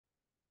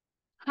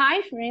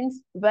Hi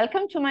friends,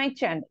 welcome to my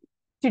channel.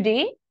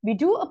 Today, we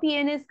do a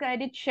PNS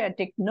guided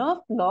sciatic nerve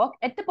block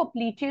at the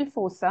popliteal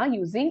fossa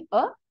using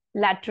a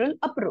lateral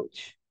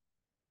approach.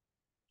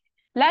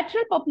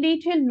 Lateral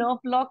popliteal nerve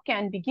block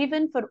can be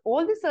given for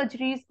all the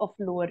surgeries of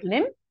lower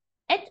limb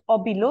at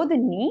or below the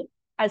knee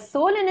as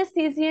sole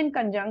anesthesia in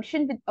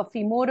conjunction with a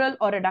femoral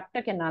or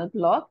adductor canal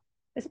block,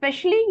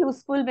 especially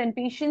useful when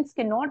patients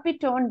cannot be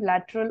turned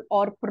lateral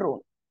or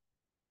prone.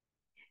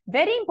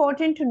 Very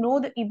important to know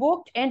the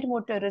evoked end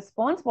motor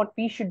response, what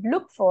we should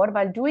look for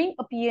while doing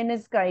a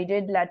PNS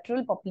guided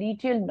lateral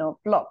popliteal nerve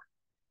block.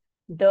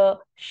 The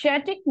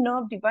sciatic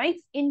nerve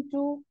divides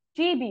into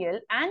tibial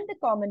and the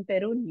common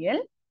peroneal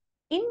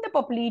in the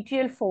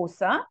popliteal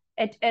fossa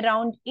at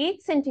around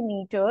 8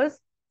 centimeters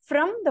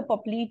from the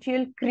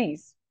popliteal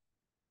crease,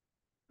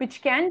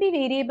 which can be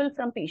variable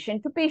from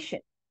patient to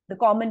patient. The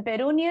common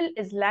peroneal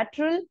is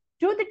lateral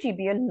to the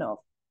tibial nerve.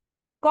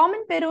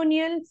 Common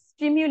peroneal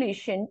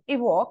stimulation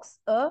evokes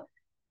a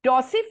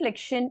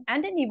dorsiflexion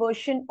and an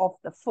eversion of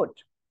the foot.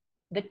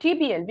 The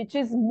tibial, which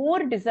is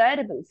more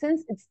desirable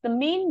since it's the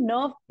main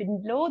nerve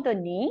below the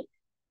knee,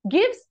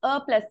 gives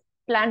a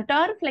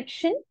plantar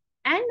flexion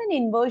and an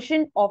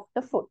inversion of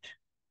the foot.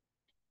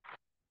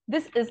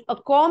 This is a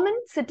common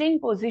sitting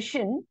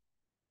position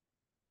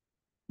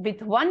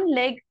with one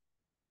leg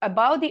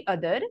above the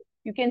other.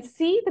 You can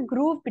see the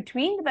groove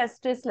between the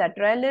vastus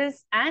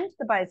lateralis and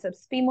the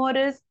biceps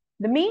femoris,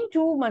 the main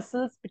two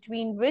muscles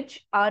between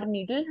which our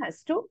needle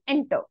has to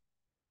enter.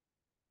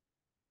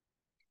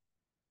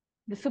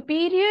 The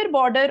superior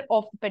border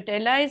of the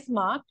patella is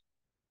marked,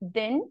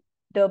 then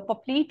the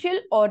popliteal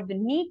or the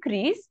knee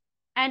crease,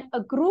 and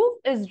a groove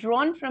is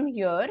drawn from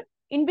here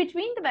in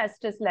between the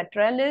vastus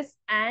lateralis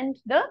and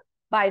the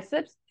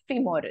biceps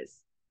femoris,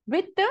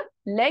 with the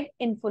leg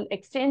in full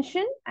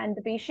extension and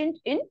the patient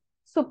in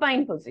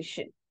supine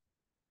position.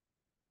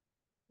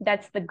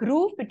 That's the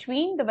groove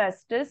between the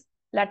vastus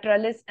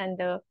lateralis and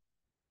the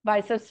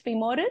biceps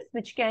femoris,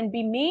 which can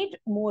be made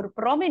more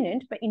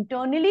prominent by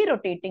internally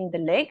rotating the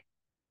leg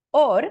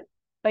or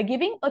by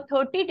giving a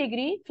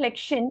 30-degree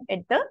flexion at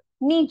the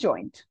knee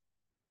joint.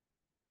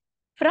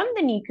 From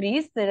the knee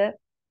crease, the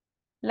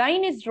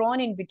line is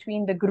drawn in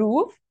between the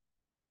groove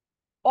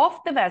of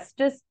the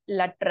vastus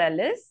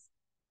lateralis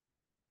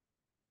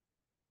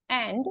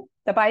and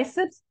the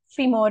biceps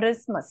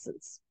femoris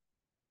muscles.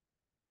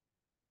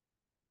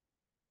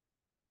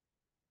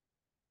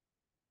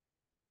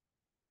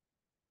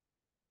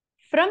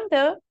 From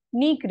the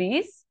knee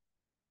crease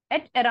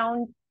at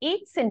around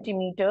 8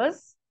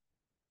 centimeters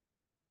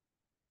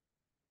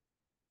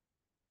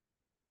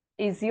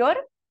is your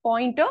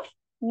point of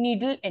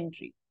needle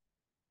entry.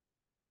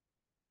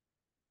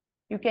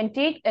 You can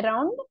take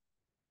around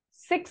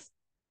 6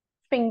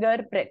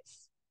 finger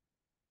breaths.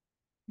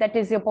 That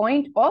is your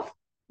point of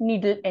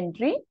needle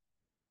entry.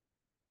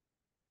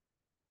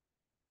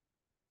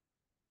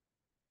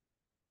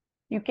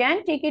 You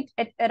can take it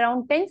at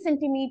around 10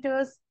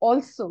 centimeters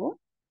also,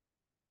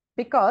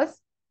 because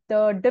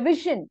the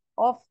division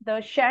of the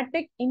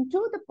sciatic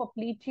into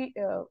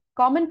the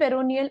common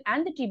peroneal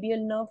and the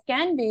tibial nerve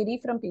can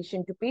vary from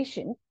patient to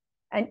patient.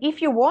 And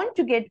if you want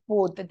to get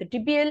both the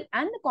tibial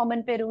and the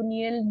common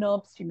peroneal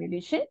nerve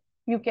stimulation,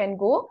 you can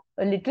go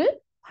a little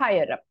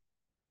higher up.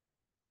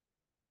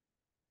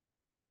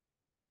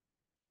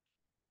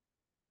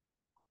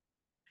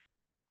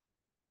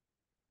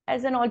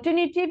 As an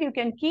alternative, you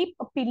can keep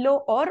a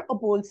pillow or a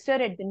bolster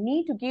at the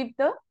knee to give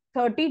the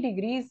 30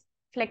 degrees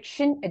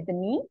flexion at the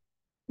knee,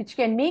 which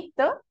can make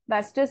the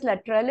vastus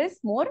lateralis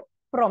more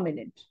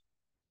prominent.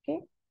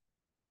 Okay.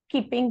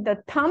 Keeping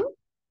the thumb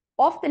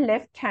of the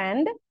left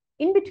hand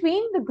in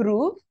between the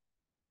groove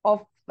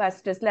of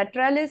vastus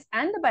lateralis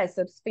and the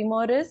biceps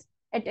femoris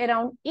at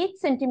around 8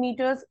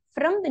 centimeters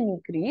from the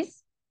knee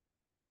crease,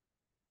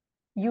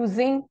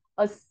 using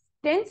a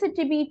 10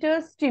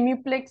 centimeter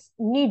stimuplex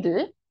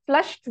needle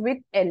flushed with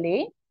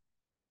LA.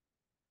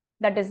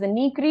 That is the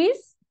knee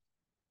crease,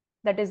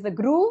 that is the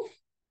groove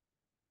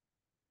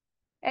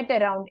at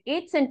around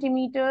 8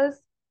 centimeters.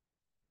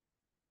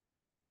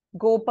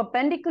 Go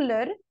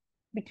perpendicular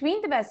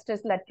between the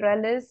vastus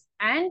lateralis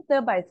and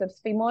the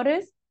biceps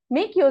femoris.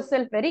 Make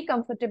yourself very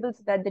comfortable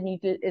so that the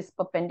needle is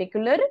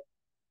perpendicular.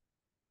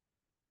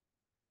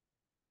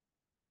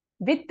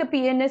 With the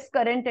PNS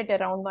current at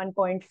around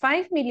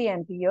 1.5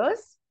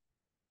 milliamperes.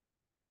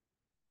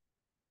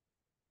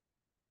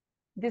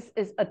 This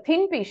is a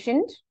thin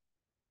patient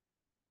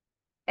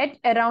at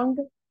around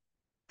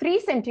 3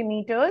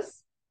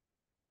 centimeters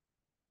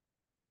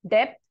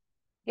depth.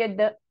 Get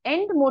the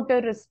end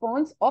motor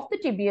response of the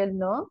tibial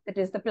nerve, that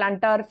is the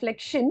plantar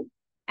flexion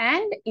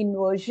and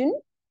inversion.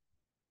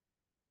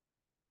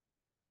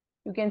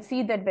 You can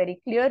see that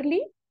very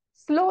clearly.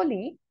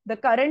 Slowly, the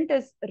current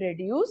is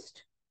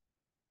reduced,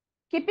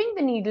 keeping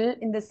the needle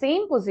in the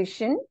same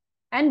position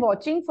and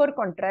watching for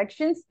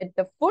contractions at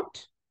the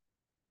foot.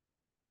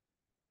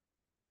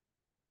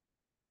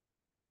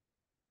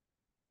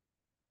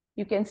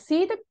 You can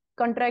see the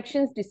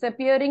contractions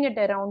disappearing at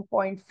around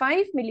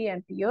 0.5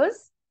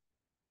 milliamperes.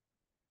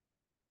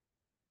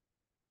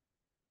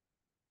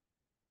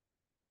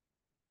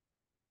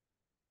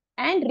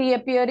 and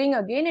reappearing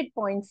again at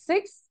 0.6,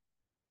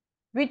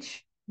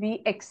 which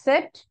we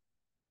accept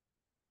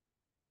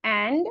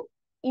and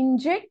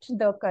inject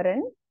the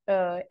current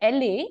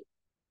LA,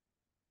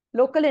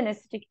 local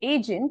anesthetic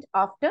agent,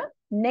 after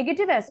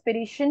negative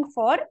aspiration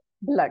for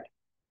blood.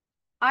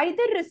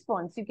 Either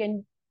response, you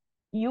can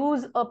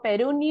use a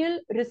peroneal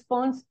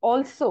response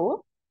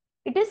also.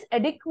 It is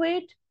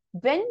adequate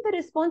when the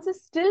response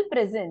is still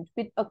present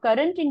with a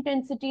current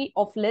intensity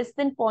of less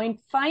than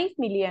 0.5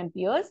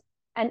 milliamperes,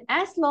 and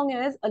as long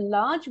as a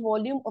large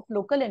volume of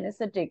local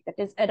anesthetic, that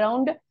is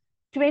around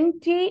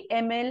 20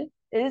 ml,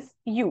 is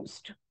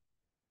used.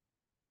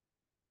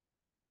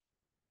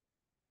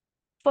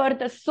 For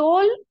the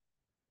sole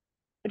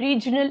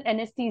regional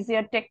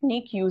anesthesia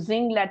technique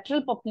using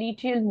lateral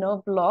popliteal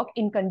nerve block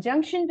in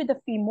conjunction with a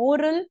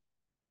femoral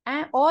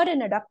or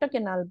an adductor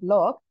canal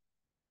block,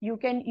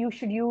 you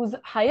should use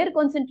higher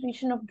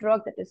concentration of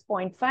drug, that is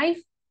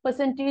 0.5%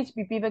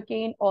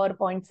 bupivacaine or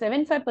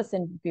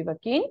 0.75%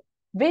 bupivacaine,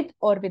 with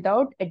or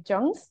without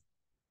adjuncts.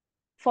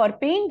 For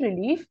pain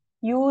relief,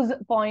 use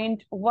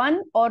 0.1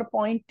 or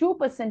 0.2%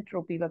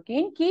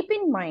 ropivacaine. Keep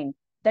in mind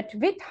that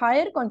with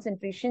higher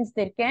concentrations,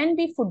 there can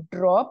be foot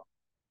drop,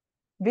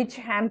 which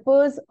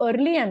hampers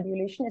early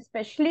ambulation,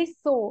 especially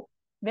so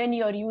when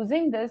you're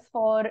using this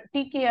for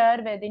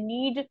TKR, where they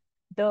need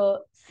the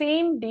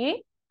same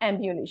day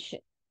ambulation.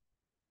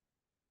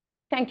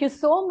 Thank you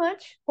so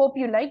much. Hope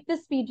you liked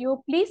this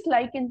video. Please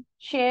like and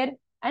share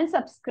and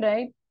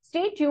subscribe.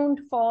 Stay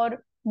tuned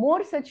for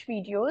more such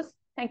videos.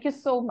 Thank you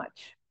so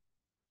much.